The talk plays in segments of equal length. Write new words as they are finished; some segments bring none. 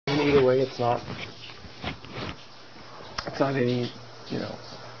either way, it's not any, you know,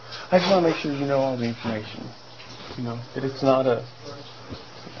 I just want to make sure you know all the information, you know, that it's not a,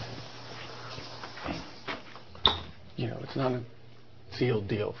 you know, it's not a sealed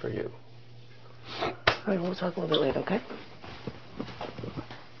deal for you. All right, we'll talk a little bit later, okay?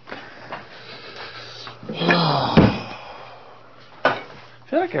 I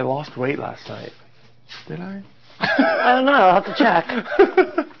feel like I lost weight last night. Did I? I don't know. I'll have to check.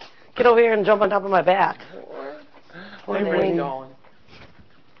 Get over here and jump on top of my back. Where are you going?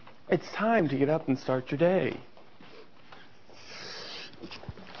 It's time to get up and start your day.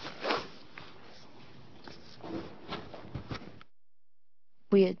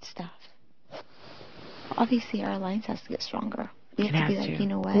 Weird stuff. Obviously, our alliance has to get stronger. We have to be like, you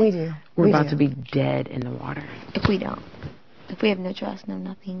know what? We do. We're about to be dead in the water. If we don't. If we have no trust, no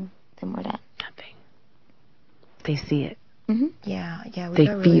nothing, then we're dead. Nothing. They see it. Mm-hmm. Yeah. They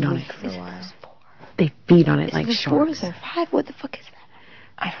feed on it. For a while. They feed on it like sharks. sharks. 4 or 5? What the fuck is that?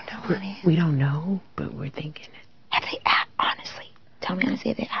 I don't know, honey. We don't know, but we're thinking it. Have they asked, honestly, tell me honestly,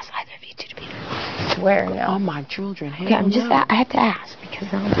 have they asked either of you two to be there? I swear, no. All my children. Okay, I'm just, I have to ask because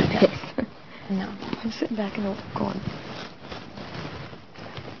I'm pissed. No. I'm sitting back and going.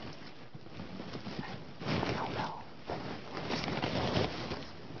 I don't know.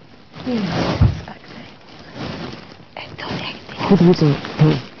 You know what I'm expecting. I don't think Who do you think?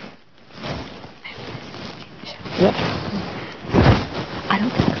 Yep. I don't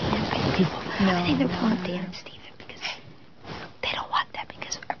think they invite people. No, I think they're pulling up Dan and Steven because they don't want them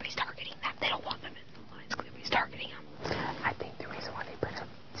because everybody's targeting them. They don't want them in the lines because everybody's targeting them. I think the reason why they put up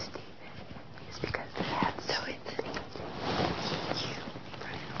Steven is because they had So it's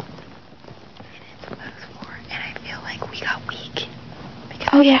And I feel like we got weak. Because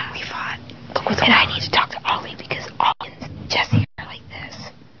oh yeah, we fought. And I need to talk to Ollie because Ollie and Jesse are like this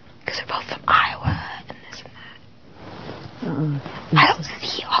because they're both from Iowa and this and that. I don't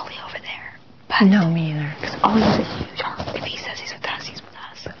see Ollie over there. But No, me either. because Ollie is a huge heart. If he says he's with us, he's with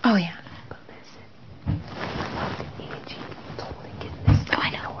us. Oh, yeah. But listen, Angie totally get this. Oh, I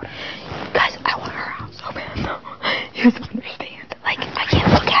know. Guys, I want her house so bad. No, you guys don't understand. Like, I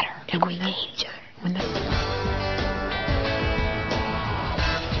can't look at her and we hate each other. When the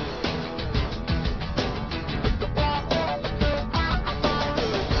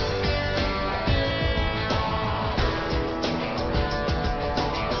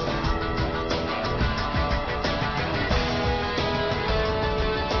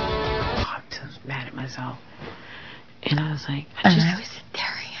mad at myself, and I was like, I was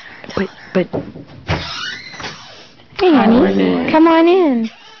staring at her. but Hey, honey, come on in.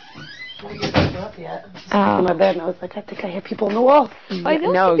 In my bed, and I was like, I think I hear people in the wall. I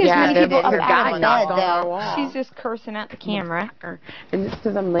don't think there's many people up guy out of knocked bed, on our though. wall. She's just cursing at the camera. And it's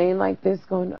because I'm laying like this going,